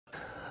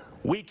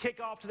We kick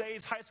off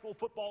today's high school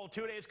football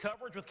 2 days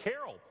coverage with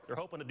Carroll. They're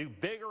hoping to do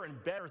bigger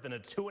and better than a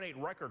 2-8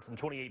 record from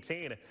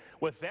 2018.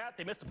 With that,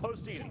 they missed the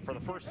postseason for the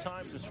first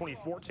time since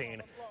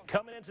 2014.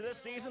 Coming into this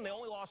season, they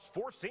only lost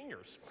 4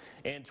 seniors.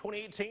 In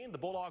 2018, the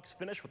Bulldogs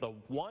finished with a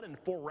 1-4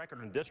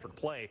 record in district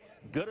play,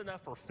 good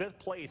enough for 5th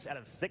place out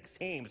of 6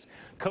 teams.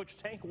 Coach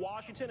Tank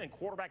Washington and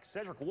quarterback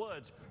Cedric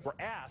Woods were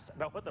asked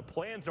about what the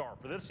plans are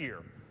for this year.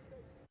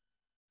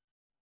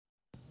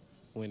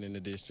 Winning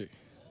the district.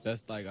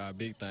 That's like our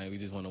big thing. We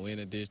just want to win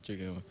the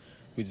district, and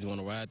we just want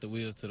to ride the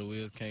wheels till the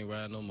wheels can't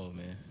ride no more,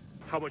 man.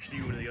 How much do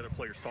you and the other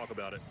players talk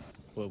about it?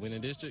 Well, winning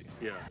district?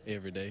 Yeah.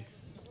 Every day.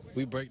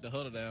 We break the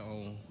huddle down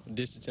on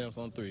district champs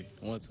on 3.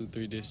 1, 2,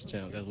 3 district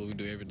champs. That's what we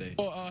do every day.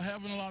 Well,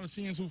 having a lot of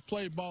seniors who've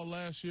played ball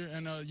last year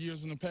and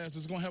years in the past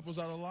is going to help us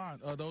out a lot.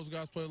 Those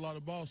guys play a lot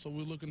of ball, so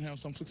we're looking to have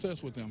some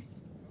success with them.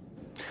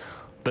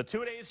 The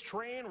 2 days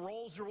train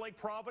rolls through Lake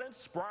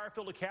Providence.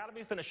 Briarfield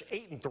Academy finished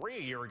 8-3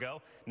 a year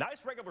ago. Nice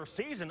regular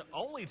season,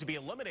 only to be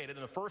eliminated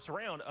in the first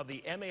round of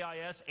the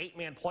MAIS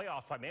 8-man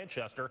playoffs by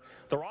Manchester.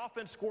 Their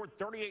offense scored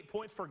 38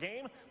 points per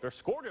game. Their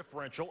score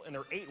differential in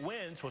their 8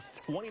 wins was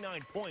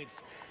 29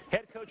 points.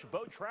 Head coach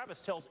Bo Travis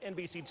tells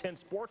NBC 10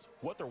 Sports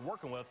what they're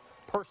working with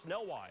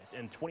personnel-wise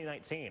in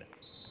 2019.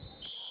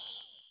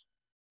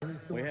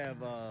 We have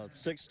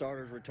 6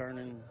 starters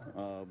returning,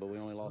 but we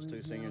only lost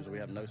 2 seniors. We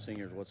have no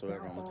seniors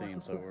whatsoever on the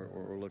team, so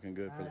we're looking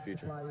good for the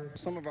future.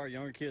 Some of our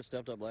younger kids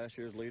stepped up last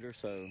year as leaders,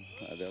 so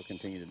they'll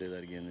continue to do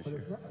that again this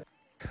year.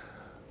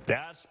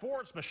 That's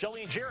sports. Michelle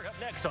and Jared up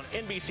next on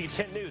NBC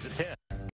 10 News at 10.